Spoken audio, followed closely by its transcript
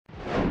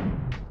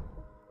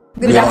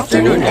Good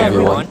afternoon,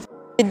 everyone.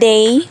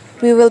 Today,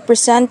 we will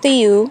present to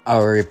you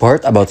Our report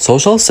about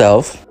social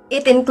self.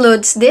 It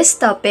includes these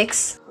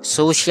topics: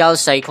 social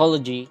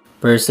psychology,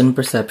 person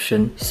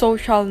perception,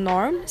 social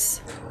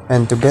norms,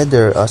 and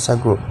together as a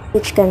group,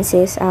 which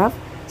consists of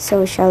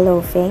social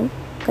loafing,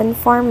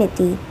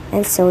 conformity,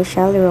 and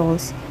social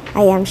roles.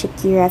 I am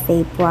Shakira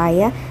Faye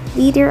Puaya,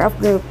 leader of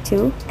Group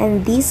 2,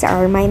 and these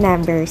are my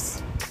members.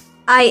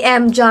 I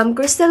am Jam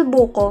Cristel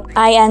Buco.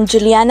 I am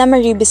Juliana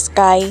Marie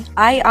Biscay.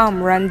 I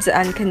am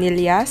Ranzan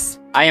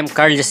Canillas. I am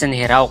Carlson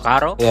Hirao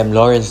Caro. I am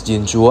Lawrence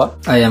Jinchua.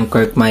 I am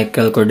Kirk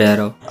Michael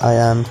Cordero. I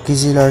am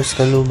Kizilars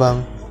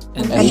Kalubang.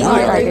 And we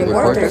are the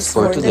reporters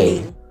for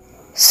today.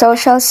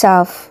 Social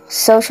self,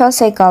 social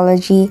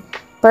psychology,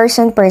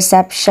 person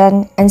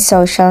perception, and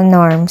social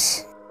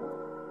norms.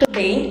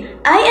 Today,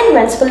 I and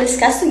Renz will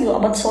discuss to you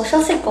about social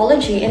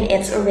psychology and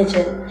its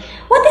origin.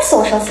 What is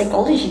social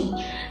psychology?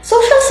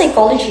 Social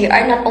psychology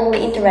are not only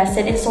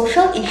interested in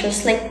social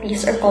issues like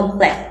peace or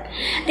conflict,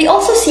 they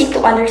also seek to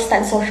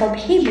understand social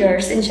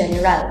behaviors in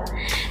general.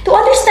 To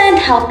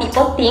understand how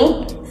people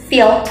think,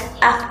 feel,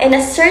 act in a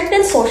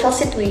certain social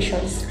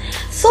situations,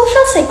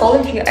 social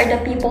psychology are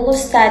the people who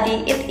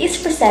study it is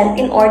present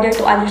in order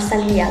to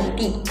understand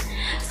reality.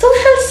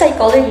 Social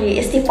psychology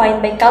is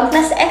defined by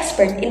countless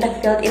experts in the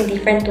field in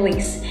different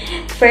ways.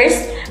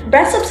 First,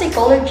 branch of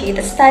psychology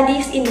that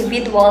studies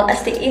individuals as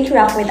they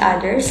interact with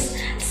others.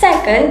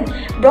 Second,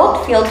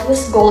 broad field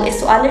whose goal is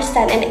to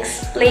understand and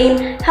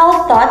explain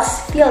how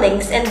thoughts,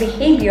 feelings, and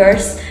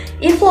behaviors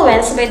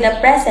influenced by the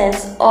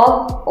presence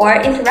of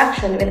or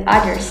interaction with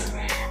others.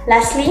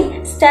 Lastly,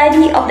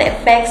 study of the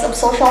effects of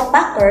social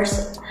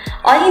factors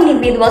on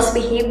individuals'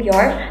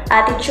 behavior,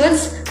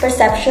 attitudes,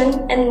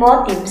 perception, and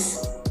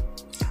motives.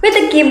 With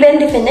a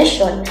given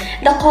definition,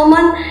 the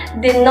common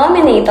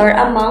denominator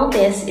among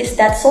this is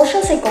that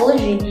social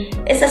psychology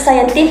is a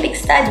scientific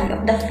study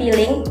of the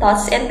feeling,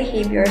 thoughts, and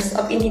behaviors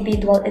of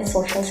individuals in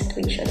social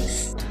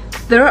situations.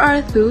 There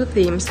are two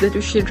themes that we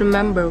should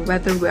remember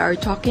whether we are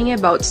talking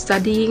about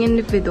studying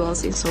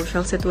individuals in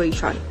social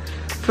situation.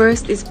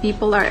 First is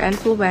people are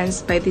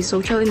influenced by the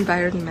social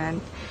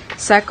environment.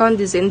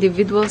 Second is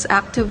individuals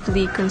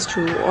actively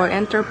construe or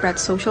interpret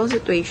social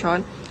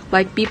situation,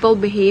 like people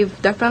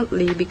behave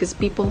differently because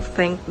people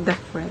think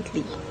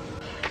differently.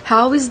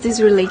 How is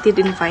this related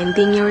in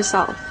finding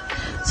yourself?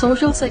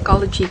 Social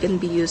psychology can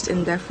be used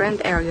in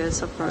different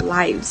areas of our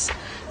lives,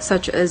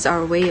 such as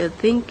our way of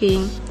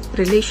thinking,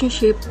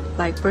 relationship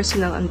like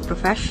personal and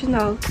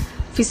professional,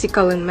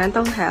 physical and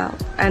mental health,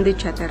 and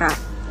etc.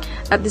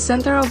 At the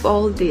center of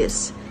all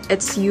this,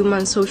 it's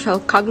human social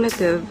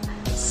cognitive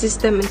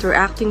system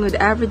interacting with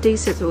everyday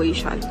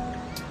situation.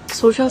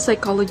 Social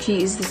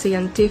psychology is the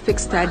scientific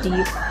study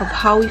of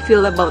how we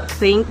feel about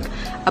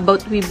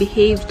we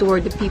behave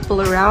toward the people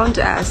around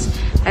us,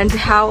 and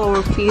how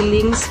our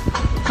feelings,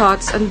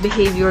 thoughts, and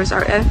behaviors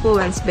are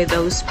influenced by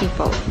those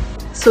people.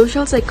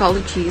 Social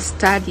psychology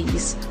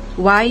studies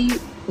why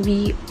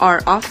we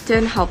are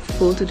often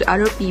helpful to the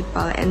other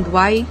people and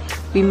why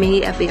we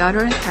may at the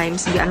other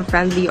times be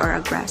unfriendly or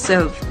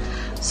aggressive.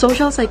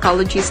 Social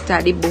psychology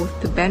study both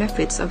the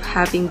benefits of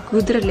having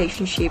good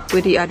relationship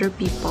with the other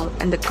people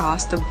and the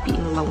cost of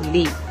being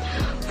lonely.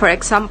 For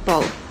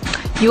example,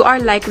 you are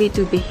likely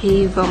to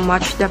behave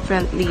much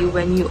differently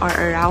when you are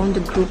around a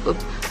group of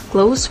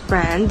close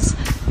friends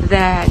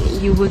than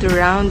you would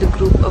around a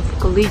group of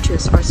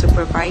colleagues or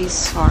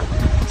supervisors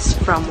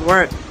from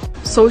work.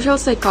 Social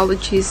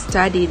psychology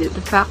study that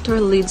the factor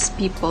leads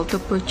people to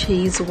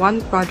purchase one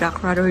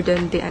product rather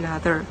than the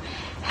another,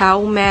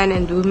 how men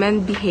and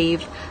women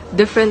behave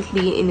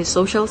differently in the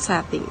social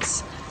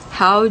settings,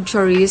 how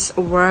juries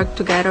work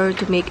together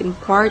to make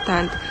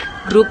important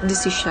group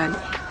decisions,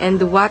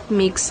 and what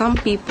makes some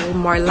people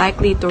more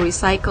likely to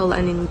recycle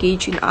and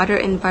engage in other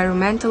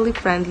environmentally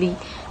friendly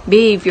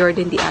behavior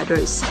than the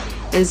others.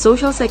 And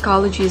social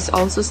psychologists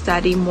also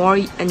study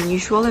more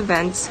unusual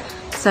events,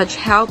 such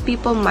how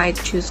people might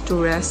choose to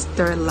risk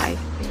their life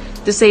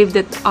to save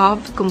that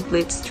of a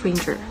complete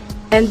stranger.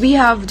 And we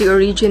have the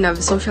origin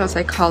of social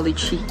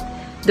psychology,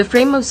 the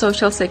frame of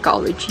social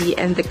psychology,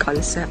 and the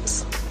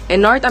concepts.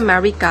 In North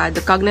America,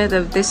 the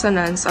cognitive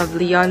dissonance of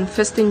Leon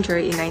Festinger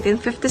in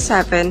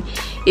 1957,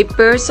 a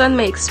person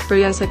may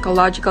experience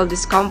psychological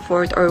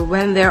discomfort or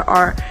when there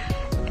are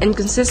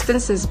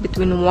inconsistencies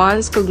between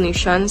one's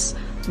cognitions,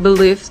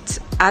 beliefs,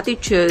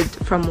 attitude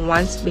from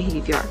one's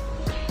behavior.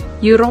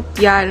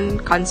 European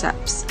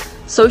concepts.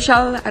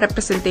 Social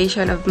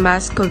representation of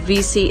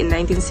Moscovici in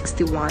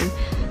 1961.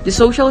 The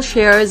social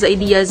shares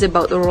ideas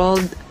about the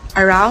world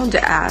around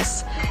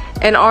us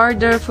in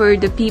order for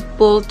the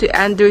people to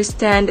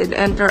understand and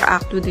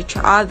interact with each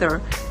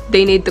other.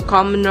 They need the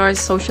common or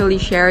socially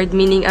shared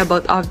meaning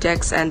about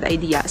objects and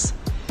ideas.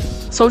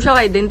 Social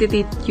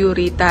identity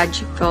theory,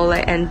 Tadgefil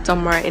and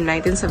Tomar in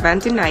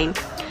 1979.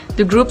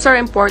 The groups are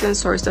important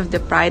source of the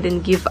pride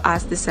and give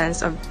us the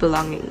sense of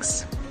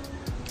belongings.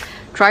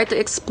 Try to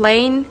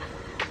explain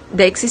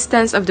the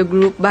existence of the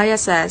group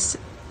biases,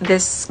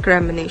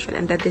 discrimination,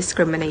 and the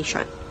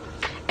discrimination.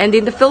 And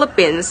in the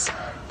Philippines,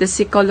 the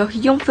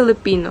Psikolohiyong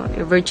Filipino,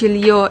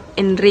 Virgilio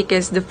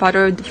Enriquez, the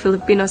father of the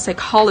Filipino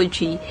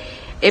psychology,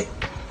 a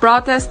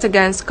protest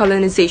against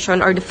colonization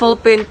or the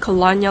Philippine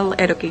colonial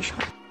education.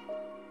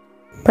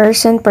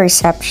 Person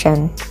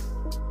perception.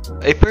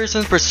 A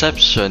person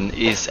perception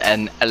is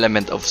an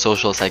element of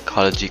social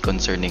psychology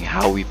concerning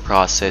how we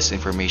process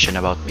information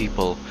about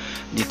people.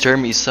 The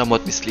term is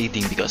somewhat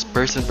misleading because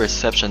person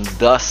perception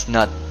does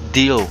not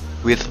deal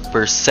with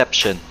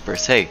perception per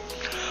se.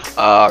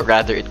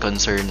 Rather, it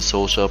concerns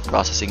social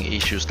processing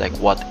issues like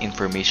what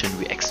information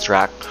we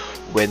extract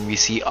when we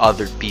see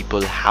other people,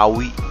 how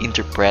we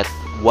interpret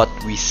what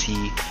we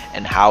see,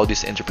 and how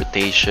this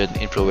interpretation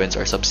influence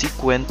our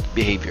subsequent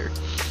behavior.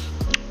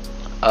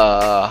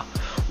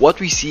 What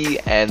we see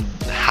and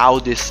how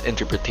this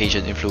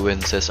interpretation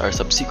influences our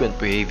subsequent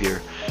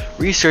behavior.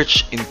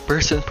 Research in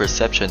person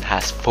perception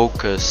has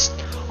focused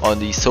on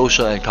the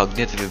social and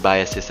cognitive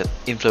biases that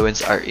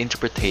influence our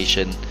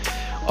interpretation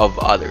of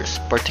others,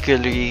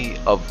 particularly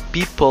of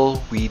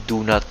people we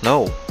do not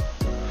know.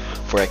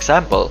 For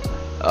example,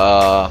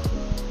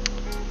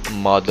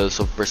 models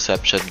of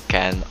perception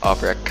can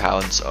offer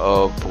accounts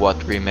of what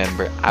we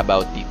remember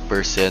about the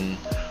person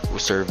who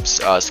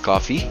serves us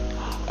coffee,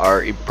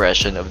 our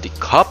impression of the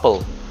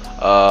couple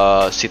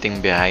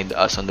sitting behind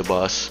us on the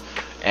bus,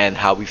 and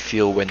how we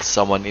feel when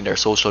someone in our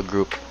social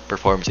group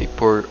performs a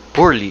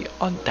poorly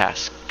on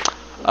task.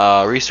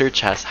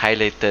 Research has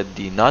highlighted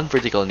the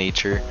non-vertical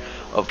nature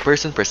of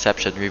person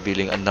perception,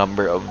 revealing a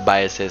number of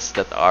biases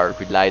that are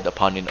relied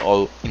upon in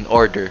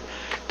order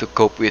to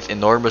cope with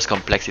enormous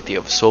complexity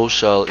of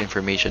social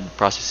information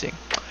processing.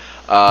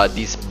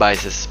 These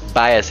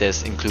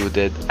biases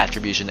included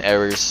attribution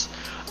errors,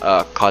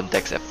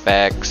 context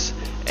effects,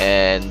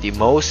 and the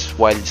most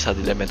widely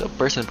studied element of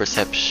person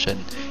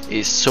perception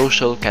is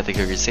social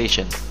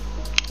categorization.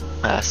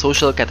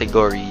 Social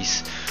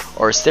categories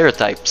or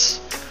stereotypes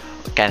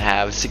can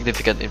have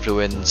significant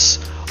influence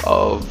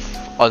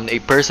on a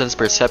person's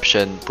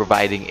perception,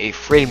 providing a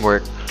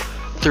framework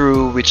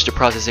through which the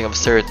processing of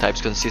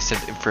stereotypes consistent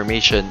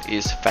information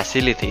is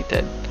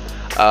facilitated.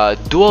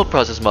 Dual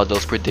process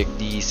models predict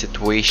the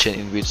situation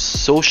in which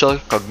social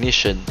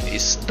cognition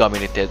is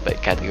dominated by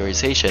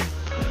categorization.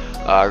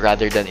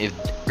 Rather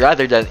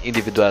than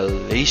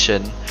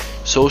individualization,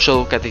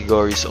 social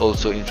categories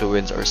also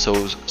influence our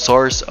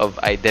source of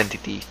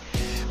identity.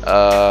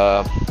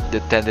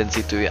 The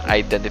tendency to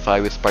identify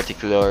with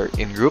particular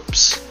in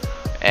groups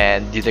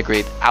and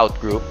denigrate out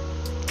group,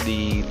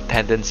 the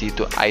tendency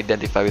to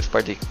identify with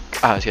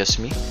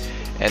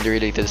and the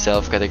related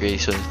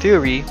self-categorization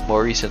theory.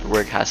 More recent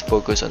work has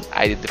focused on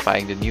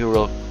identifying the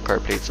neural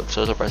correlates of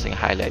social processing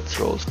highlights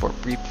roles for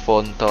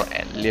prefrontal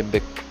and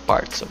limbic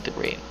parts of the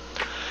brain.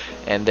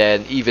 And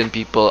then even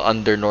people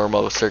under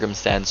normal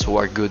circumstance who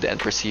are good at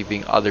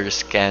perceiving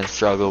others can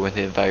struggle when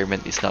the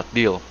environment is not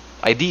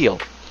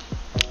ideal.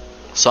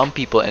 Some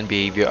people and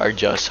behavior are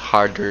just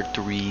harder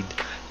to read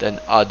than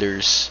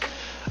others.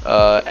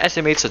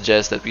 Estimates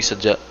suggest that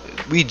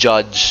we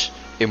judge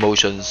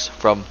emotions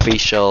from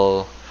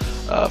facial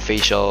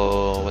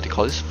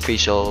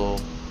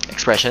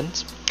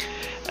expressions.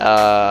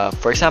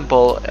 For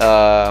example,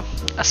 a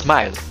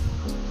smile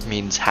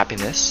means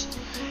happiness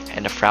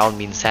and a frown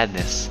means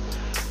sadness.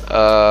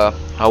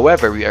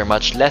 However, we are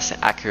much less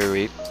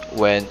accurate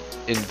when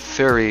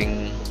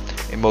inferring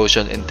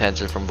emotion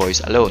intention from voice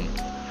alone.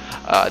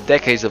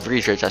 Decades of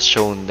research has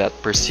shown that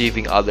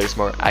perceiving others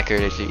more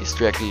accurately is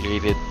directly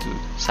related to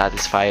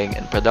satisfying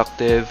and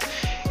productive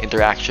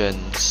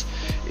interactions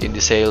in the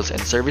sales and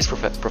service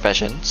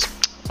professions.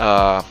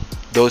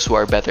 Those who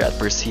are better at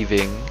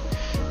perceiving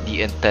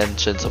the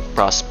intentions of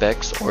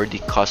prospects or the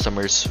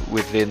customers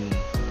within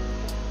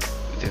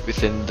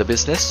the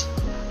business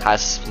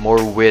has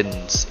more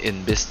wins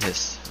in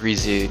business,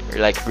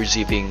 like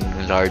receiving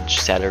large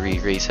salary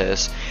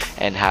raises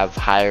and have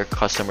higher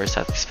customer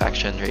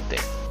satisfaction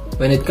rating.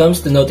 When it comes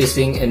to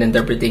noticing and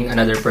interpreting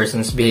another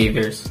person's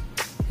behaviors,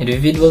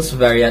 individuals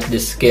vary at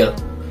this scale.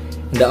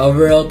 In the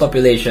overall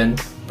population,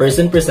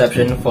 person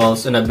perception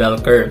falls on a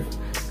bell curve,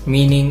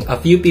 meaning a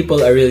few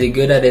people are really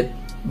good at it,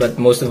 but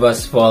most of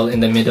us fall in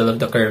the middle of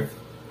the curve.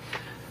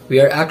 We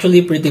are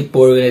actually pretty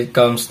poor when it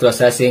comes to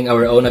assessing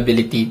our own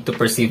ability to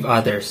perceive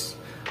others.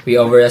 We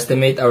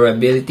overestimate our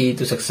ability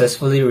to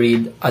successfully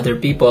read other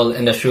people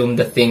and assume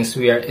the things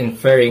we are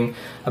inferring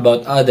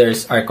about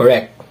others are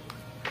correct.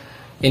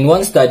 In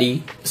one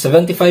study,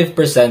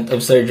 75%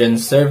 of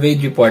surgeons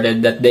surveyed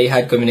reported that they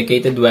had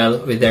communicated well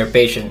with their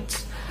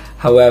patients.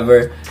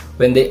 However,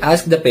 when they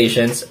asked the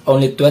patients,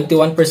 only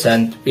 21%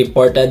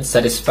 reported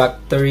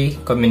satisfactory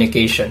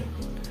communication.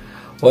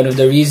 One of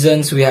the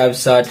reasons we have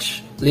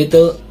such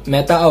little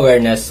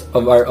meta-awareness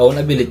of our own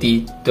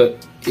ability to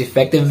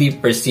effectively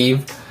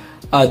perceive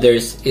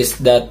others is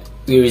that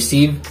we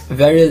receive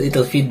very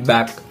little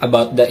feedback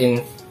about the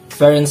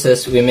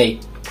inferences we make.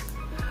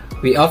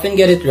 We often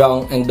get it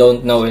wrong and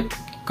don't know it,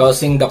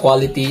 causing the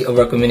quality of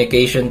our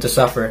communication to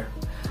suffer.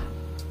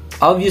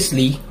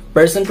 Obviously,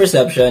 person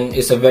perception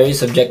is a very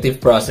subjective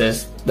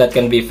process that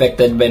can be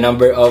affected by a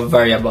number of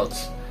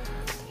variables.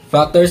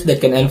 Factors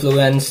that can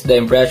influence the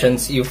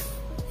impressions you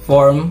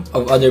form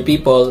of other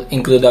people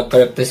include the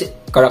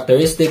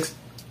characteristics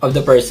of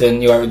the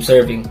person you are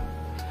observing,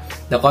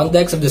 the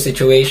context of the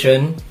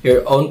situation,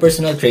 your own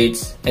personal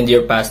traits, and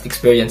your past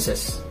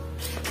experiences.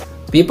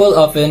 People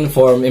often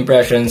form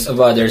impressions of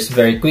others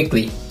very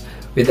quickly.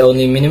 With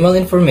only minimal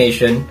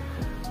information,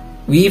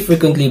 we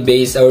frequently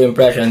base our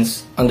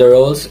impressions on the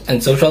roles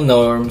and social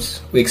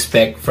norms we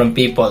expect from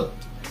people.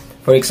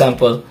 For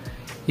example,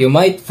 you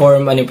might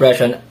form an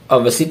impression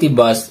of a city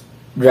bus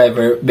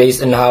driver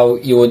based on how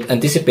you would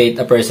anticipate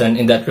a person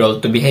in that role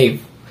to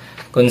behave,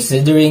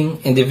 considering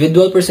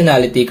individual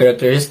personality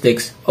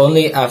characteristics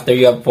only after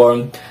you have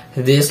formed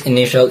this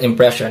initial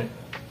impression.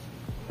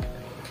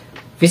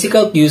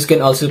 Physical cues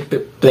can also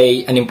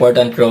play an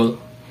important role.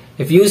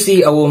 If you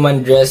see a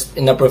woman dressed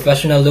in a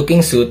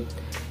professional-looking suit,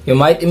 you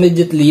might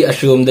immediately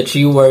assume that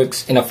she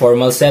works in a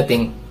formal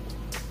setting,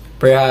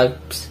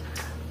 perhaps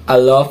a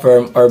law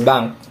firm or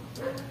bank.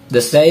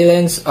 The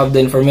silence of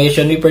the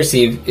information we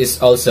perceive is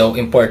also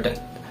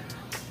important.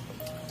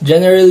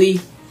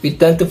 Generally, we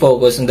tend to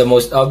focus on the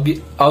most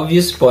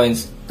obvious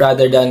points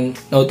rather than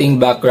noting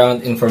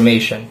background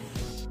information.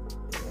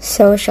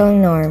 Social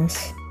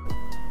norms.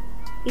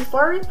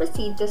 Before we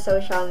proceed to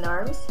social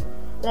norms,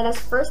 let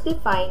us first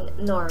define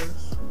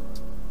norms.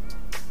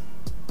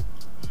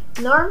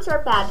 Norms are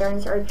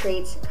patterns or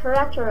traits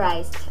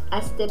characterized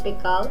as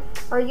typical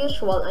or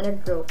usual in a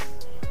group.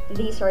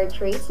 These are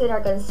traits that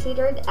are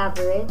considered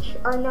average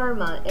or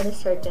normal in a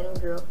certain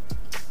group.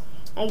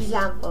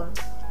 Example,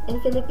 in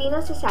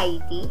Filipino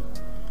society,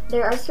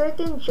 there are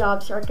certain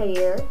jobs or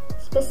careers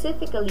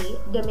specifically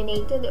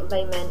dominated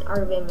by men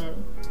or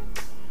women.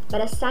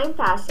 But as time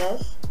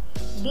passes,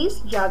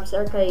 these jobs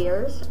or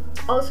careers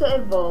also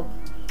evolve,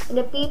 and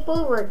the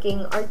people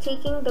working or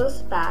taking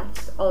those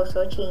paths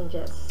also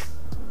changes.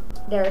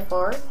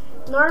 Therefore,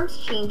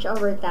 norms change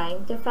over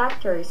time to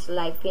factors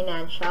like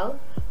financial,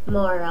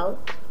 moral,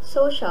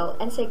 social,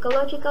 and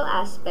psychological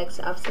aspects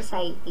of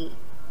society.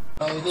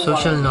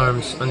 Social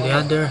norms, on the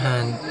other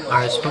hand,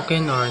 are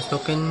spoken or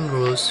unspoken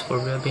rules for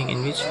well-being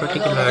in which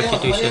particular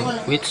situation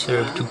which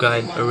serve to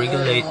guide or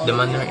regulate the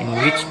manner in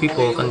which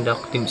people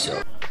conduct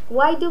themselves.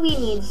 Why do we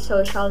need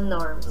social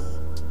norms?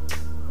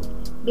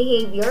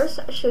 Behaviors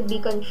should be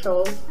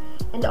controlled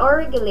and or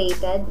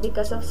regulated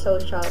because of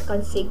social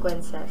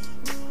consequences.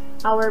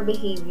 Our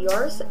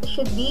behaviors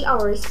should be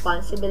our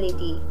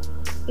responsibility.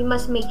 We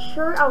must make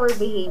sure our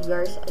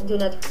behaviors do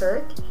not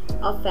hurt,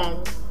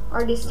 offend,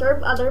 or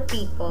disturb other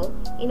people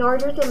in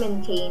order to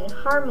maintain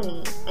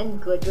harmony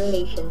and good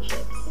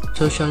relationships.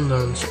 Social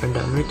norms are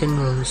the unwritten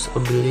rules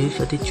of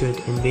beliefs,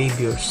 attitude, and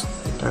behaviors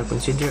that are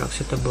considered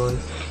acceptable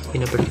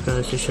in a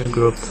particular social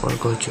group or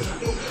culture.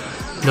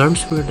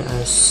 Norms provide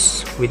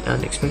us with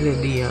an expected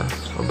idea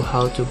of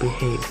how to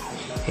behave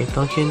and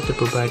function to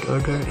provide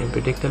order and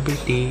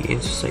predictability in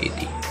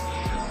society.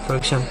 For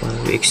example,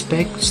 we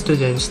expect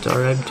students to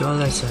arrive to a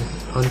lesson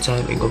on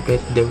time and complete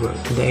their work.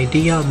 The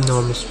idea of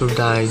norms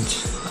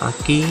provides a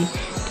key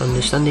to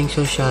understanding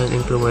social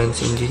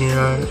influence in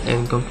general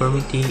and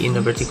conformity in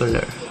a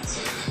particular.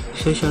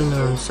 Social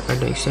norms are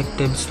the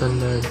accepted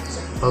standard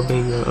of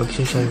behavior of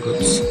social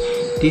groups.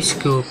 These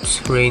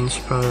groups range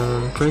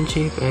from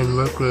friendship and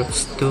work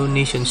groups to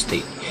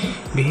nation-state.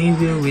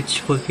 Behavior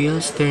which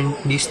fulfills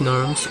these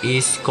norms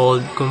is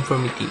called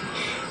conformity,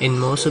 and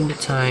most of the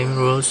time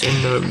rules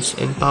and norms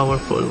in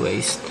powerful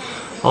ways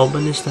of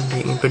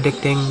understanding and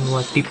predicting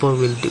what people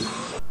will do.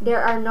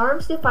 There are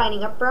norms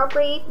defining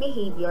appropriate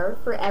behavior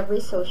for every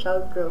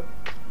social group.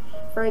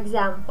 For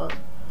example,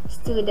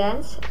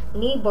 students,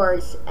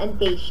 neighbors, and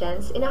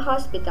patients in a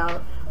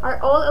hospital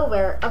are all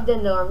aware of the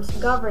norms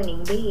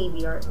governing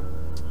behavior.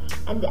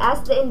 And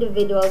as the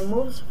individual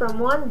moves from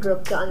one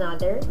group to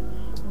another,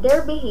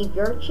 their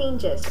behavior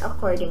changes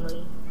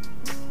accordingly.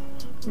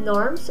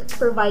 Norms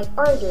provide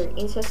order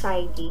in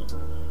society.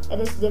 It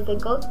is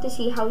difficult to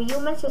see how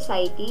human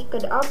society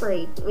could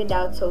operate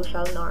without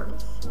social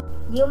norms.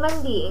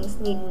 Human beings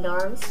need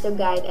norms to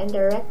guide and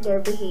direct their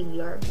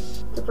behavior,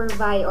 to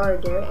provide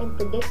order and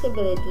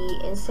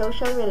predictability in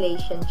social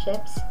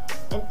relationships,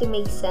 and to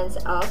make sense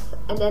of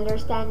and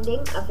understanding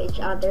of each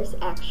other's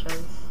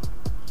actions.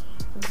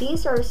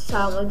 These are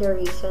some of the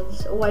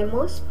reasons why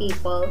most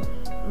people,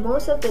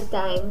 most of the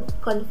time,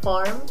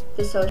 conform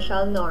to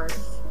social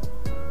norms.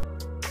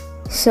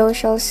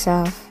 Social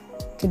self,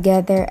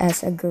 together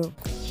as a group.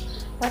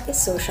 What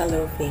is social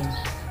loafing?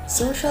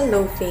 Social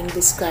loafing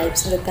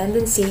describes the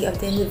tendency of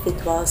the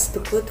individuals to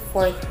put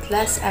forth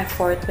less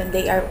effort when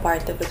they are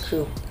part of a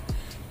group.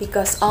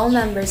 Because all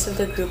members of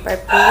the group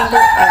are pooling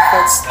their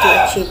efforts to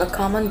achieve a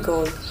common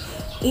goal,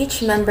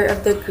 each member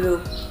of the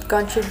group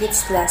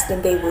contributes less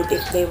than they would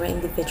if they were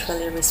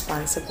individually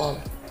responsible.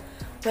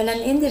 When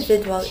an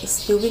individual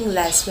is doing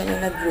less when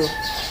in a group,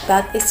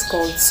 that is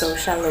called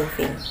social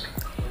loafing.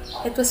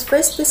 It was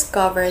first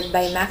discovered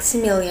by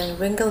Maximilian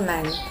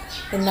Ringelmann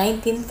in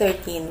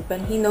 1913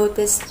 when he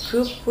noticed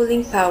group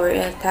pulling power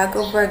in a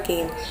tug-of-war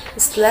game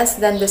is less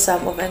than the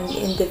sum of an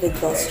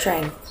individual's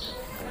strength.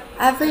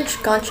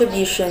 Average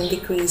contribution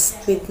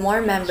decreased with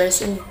more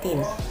members in the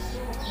team.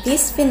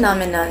 This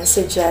phenomenon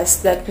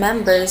suggests that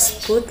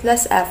members put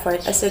less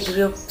effort as a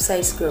group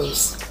size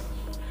grows.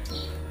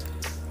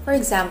 For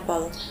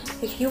example,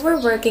 if you were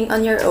working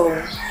on your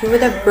own, you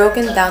would have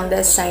broken down the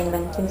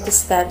assignment into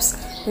steps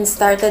and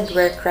started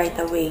work right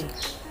away.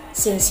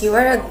 Since you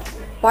are a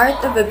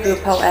part of a group,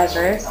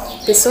 however,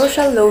 the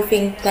social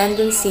loafing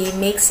tendency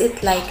makes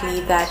it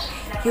likely that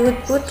you would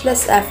put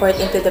less effort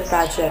into the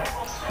project.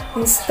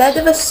 Instead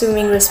of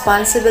assuming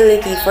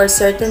responsibility for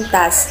certain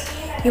tasks,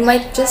 you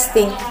might just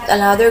think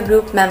another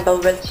group member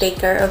will take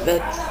care of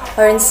it,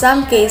 or in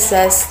some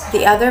cases,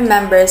 the other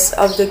members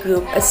of the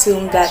group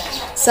assume that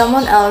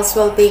someone else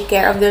will take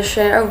care of their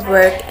share of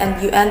work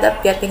and you end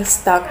up getting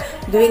stuck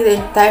doing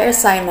the entire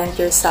assignment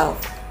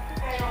yourself.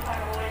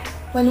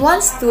 When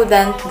one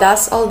student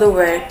does all the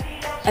work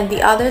and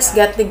the others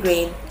get the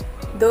grade,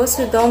 those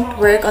who don't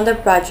work on the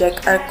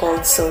project are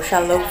called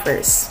social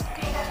loafers.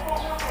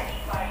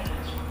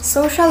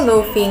 Social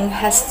loafing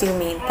has two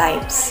main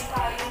types.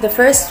 The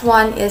first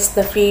one is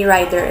the free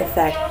rider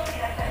effect.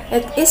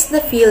 It is the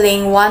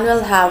feeling one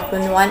will have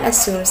when one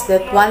assumes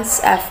that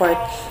one's effort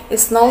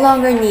is no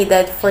longer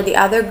needed for the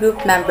other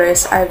group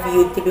members are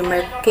viewed to be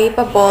more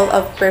capable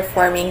of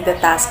performing the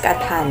task at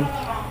hand.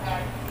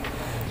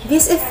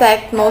 This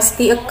effect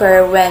mostly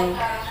occurs when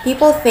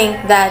people think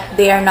that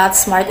they are not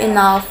smart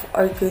enough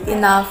or good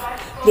enough.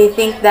 They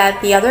think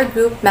that the other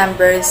group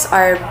members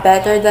are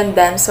better than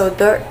them, so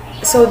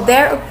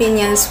their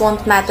opinions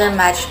won't matter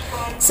much,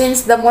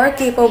 since the more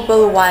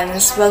capable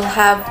ones will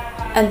have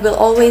and will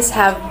always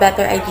have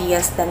better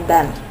ideas than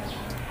them.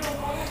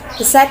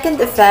 The second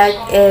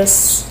effect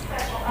is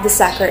the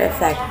sucker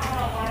effect.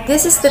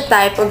 This is the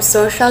type of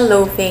social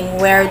loafing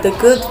where the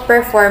good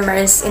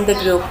performers in the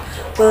group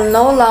will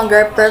no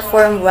longer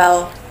perform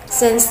well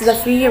since the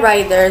free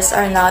riders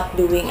are not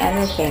doing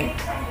anything.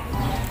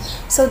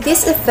 So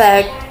this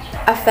effect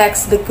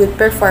affects the good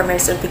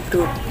performers of the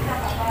group.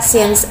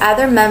 Since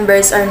other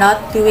members are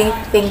not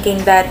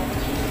thinking that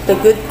the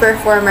good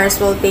performers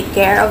will take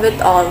care of it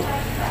all,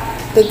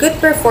 the good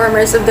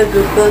performers of the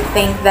group will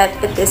think that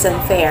it is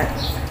unfair.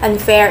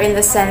 Unfair in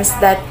the sense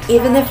that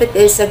even if it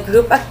is a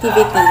group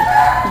activity,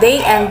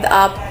 they end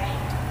up,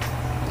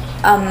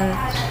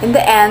 in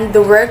the end,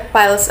 the work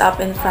piles up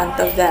in front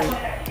of them.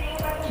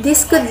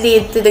 This could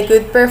lead to the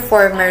good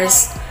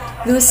performers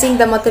losing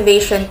the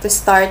motivation to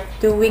start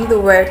doing the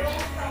work,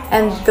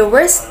 and the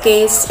worst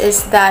case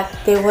is that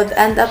they would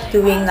end up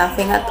doing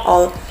nothing at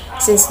all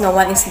since no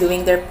one is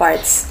doing their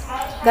parts.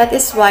 That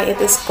is why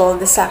it is called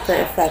the sucker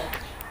effect.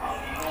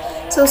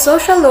 So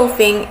social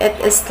loafing, it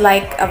is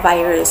like a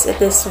virus.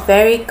 It is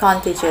very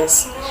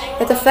contagious.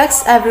 It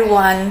affects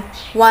everyone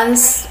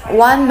once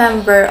one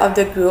member of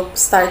the group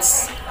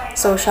starts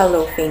social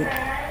loafing.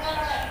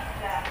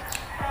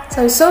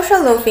 So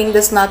social loafing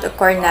does not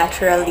occur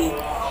naturally.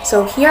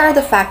 So here are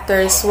the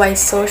factors why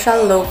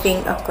social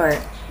loafing occur.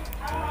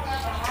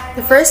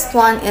 The first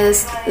one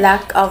is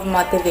lack of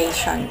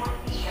motivation.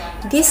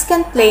 This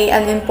can play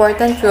an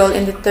important role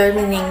in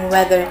determining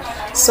whether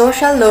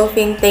social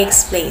loafing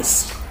takes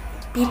place.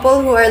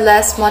 People who are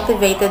less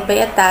motivated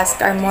by a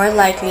task are more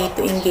likely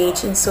to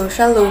engage in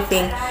social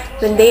loafing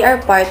when they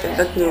are part of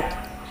a group.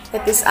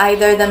 It is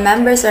either the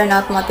members are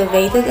not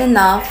motivated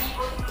enough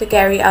to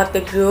carry out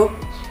the group,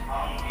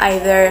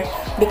 either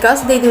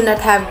because they do not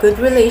have good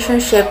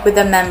relationship with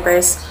the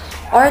members,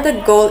 or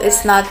the goal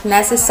is not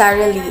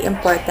necessarily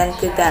important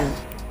to them.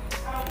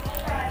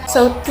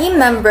 So team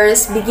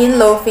members begin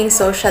loafing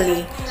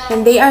socially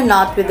when they are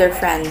not with their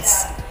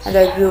friends, and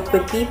their group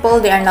with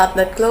people they are not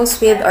that close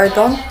with or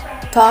don't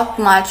talk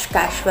much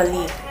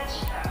casually.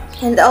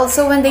 And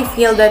also when they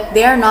feel that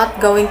they are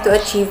not going to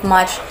achieve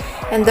much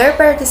and their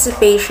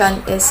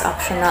participation is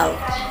optional.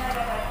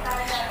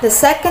 The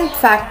second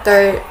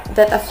factor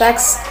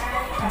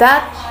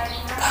that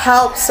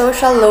helps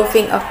social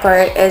loafing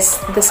occur is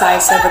the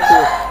size of a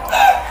group.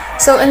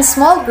 So in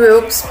small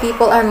groups,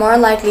 people are more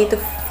likely to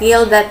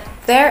feel that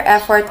their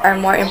efforts are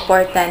more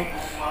important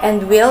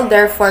and will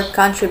therefore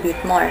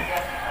contribute more.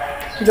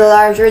 The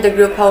larger the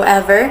group,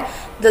 however,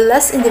 the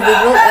less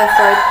individual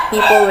effort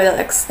people will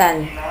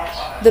extend.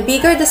 The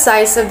bigger the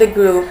size of the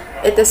group,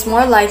 it is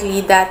more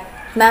likely that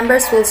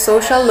members will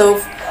social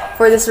loaf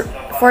for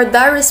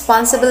the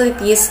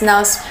responsibilities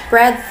now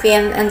spread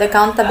thin and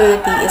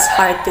accountability is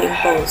hard to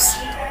impose.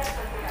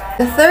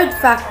 The third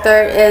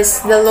factor is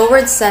the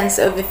lowered sense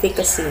of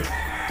efficacy.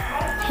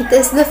 It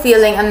is the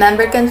feeling a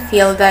member can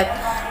feel that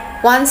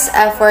one's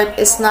effort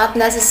is not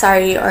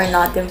necessary or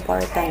not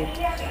important.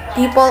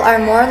 People are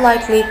more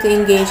likely to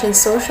engage in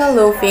social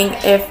loafing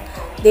if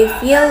they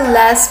feel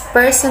less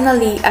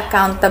personally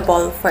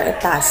accountable for a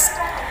task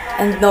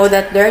and know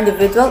that their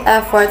individual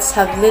efforts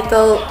have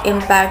little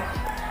impact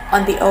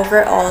on the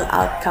overall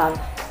outcome.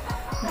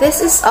 This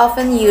is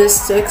often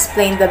used to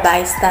explain the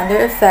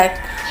bystander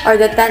effect, or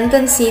the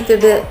tendency to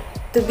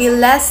be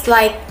less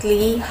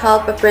likely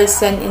help a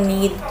person in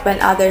need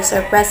when others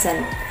are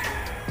present.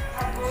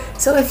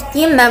 So if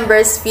team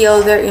members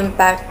feel their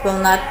impact will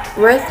not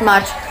worth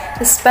much,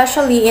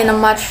 especially in a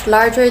much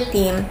larger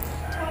team,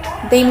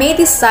 they may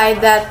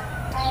decide that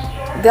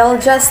they'll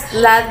just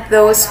let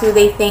those who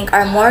they think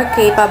are more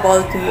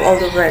capable do all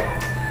the work.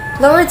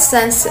 Lowered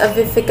sense of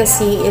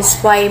efficacy is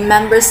why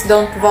members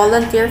don't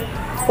volunteer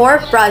for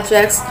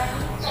projects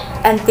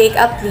and take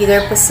up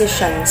leader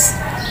positions,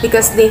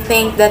 because they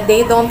think that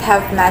they don't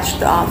have much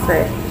to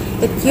offer.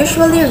 It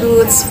usually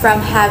roots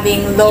from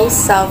having low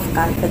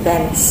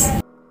self-confidence.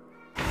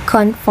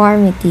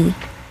 Conformity.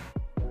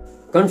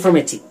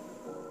 Conformity.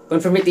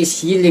 Conformity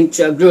is yielding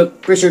to a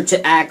group pressure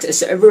to act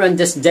as everyone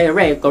does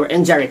direct or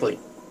indirectly.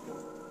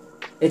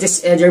 It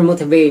is either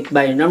motivated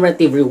by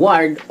normative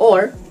reward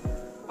or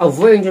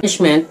avoiding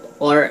punishment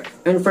or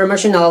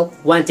informational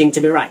wanting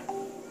to be right.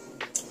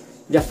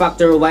 The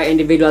factors why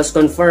individuals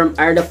conform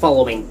are the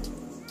following.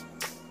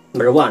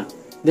 Number 1.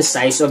 The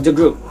size of the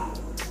group.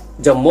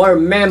 The more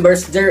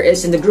members there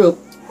is in the group,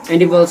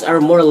 individuals are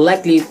more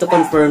likely to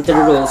conform to the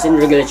rules and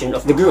regulations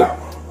of the group.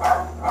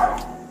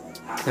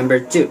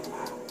 Number 2.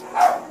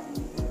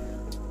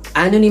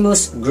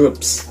 Anonymous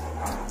groups.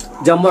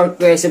 The more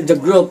cohesive the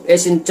group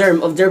is in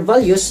terms of their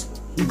values,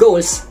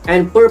 goals,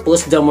 and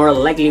purpose, the more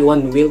likely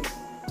one will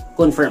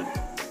conform.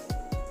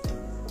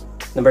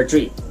 Number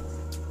 3.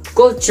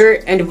 Culture.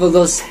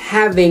 Individuals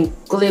having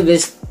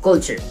cleavage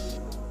culture,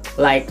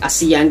 like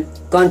ASEAN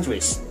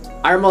countries,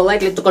 are more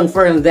likely to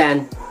conform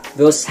than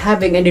those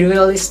having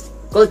individualist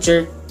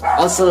culture,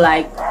 also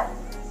like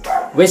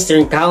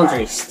Western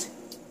countries.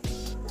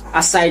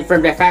 Aside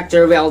from the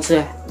factor, we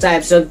also have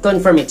types of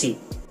conformity.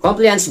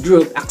 Compliance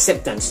group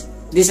acceptance.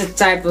 This is a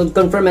type of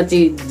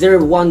conformity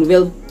there one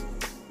will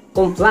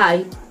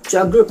comply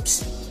to a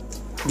group's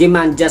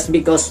demand just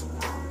because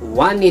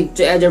one need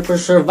to either for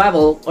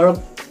survival or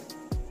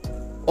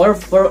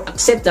for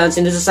acceptance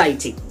in the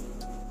society.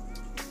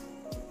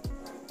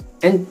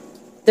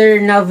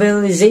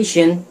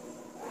 Internalization,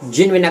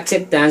 genuine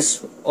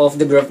acceptance of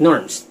the group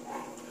norms.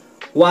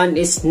 One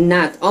is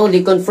not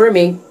only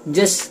conforming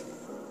just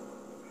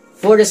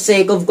for the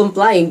sake of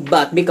complying,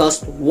 but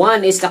because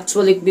one is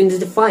actually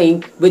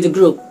identifying with the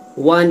group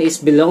one is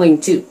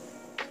belonging to.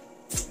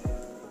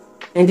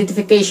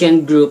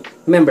 Identification group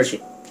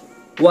membership.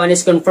 One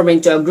is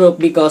conforming to a group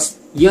because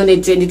you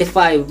need to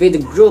identify with the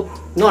group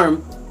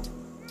norm,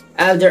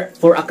 either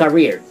for a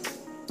career,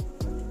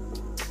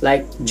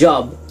 like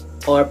job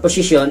or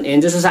position in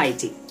the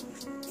society.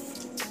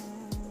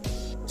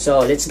 So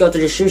let's go to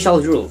the social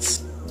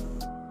rules.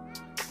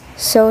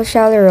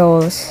 Social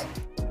roles.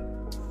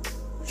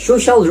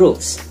 Social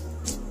rules.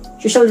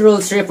 Social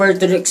rules refer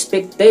to the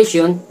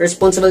expectation,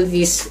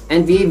 responsibilities,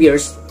 and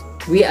behaviors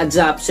we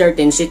adopt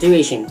certain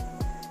situations.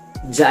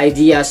 The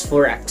ideas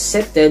for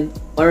accepted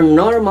or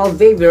normal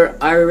behavior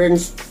are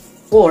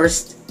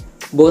reinforced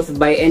both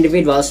by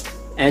individuals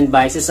and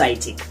by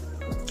society.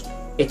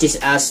 It is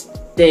as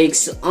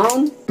takes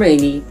on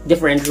many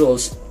different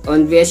rules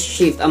on which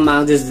shift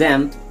amongst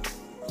them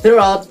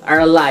throughout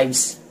our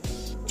lives,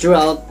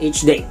 throughout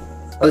each day.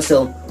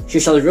 Also,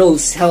 social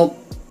rules help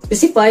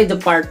specify the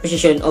part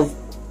position of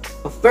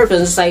person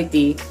in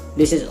society.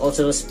 This is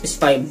also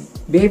specify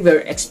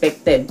behavior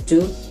expected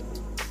to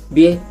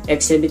be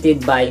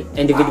exhibited by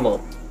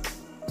individual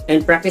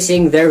and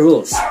practicing their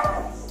rules.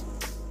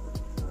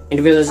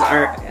 Individuals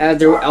are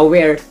either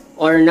aware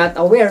or not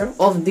aware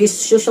of these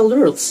social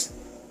rules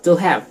to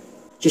have.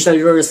 Social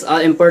rules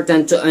are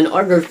important in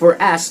order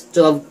for us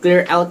to have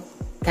clear out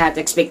that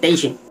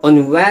expectation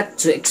on what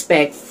to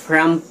expect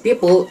from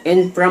people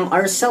and from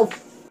ourselves.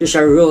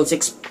 Social rules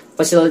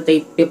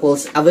facilitate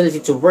people's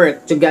ability to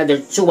work together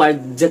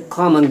toward the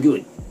common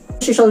good.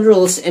 Social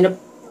rules and a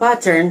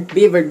pattern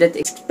behavior that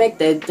is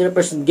expected to the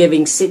person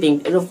giving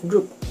sitting in a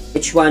group.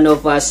 Each one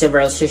of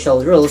several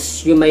social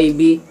rules. You may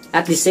be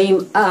at the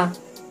same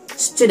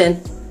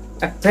student,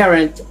 a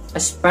parent,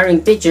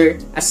 aspiring teacher,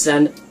 a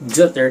son,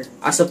 daughter,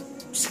 as a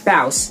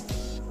spouse,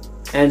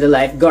 and a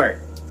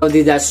lifeguard. How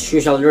did that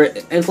social rule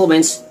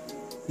influence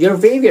your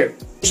behavior?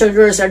 Social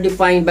rules are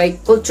defined by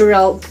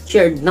cultural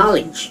shared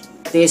knowledge.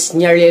 That is,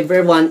 nearly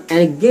everyone in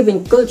a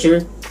given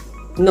culture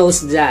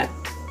knows that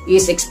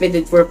is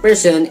expected for a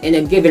person in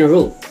a given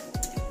rule.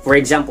 For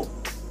example,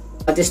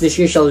 what is the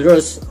social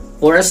rules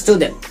for a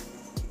student?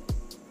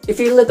 If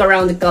you look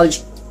around the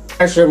college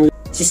classroom, you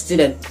see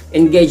students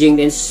engaging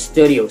in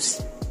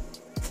studios.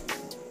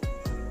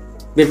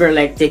 Behavior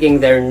like taking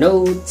their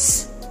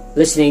notes,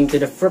 listening to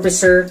the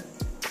professor,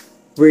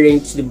 reading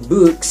to the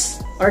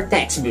books or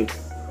textbook,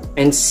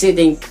 and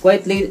sitting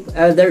quietly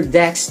at their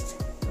desks.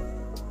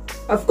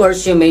 Of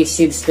course, you may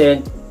see the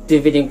student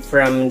deviating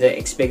from the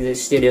expected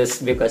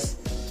studios because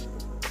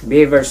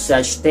behavior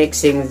such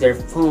texting their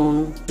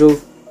phone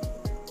through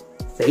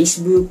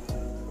Facebook,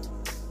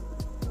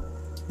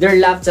 their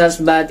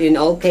laptops, but in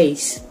all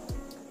cases,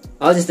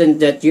 all the students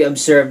that you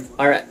observe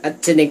are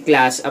attending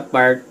class a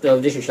part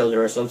of the social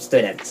rules of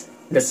students.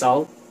 That's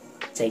all.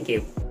 Thank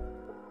you.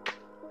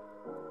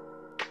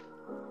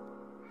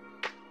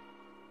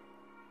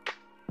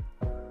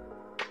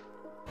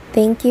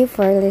 Thank you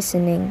for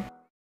listening.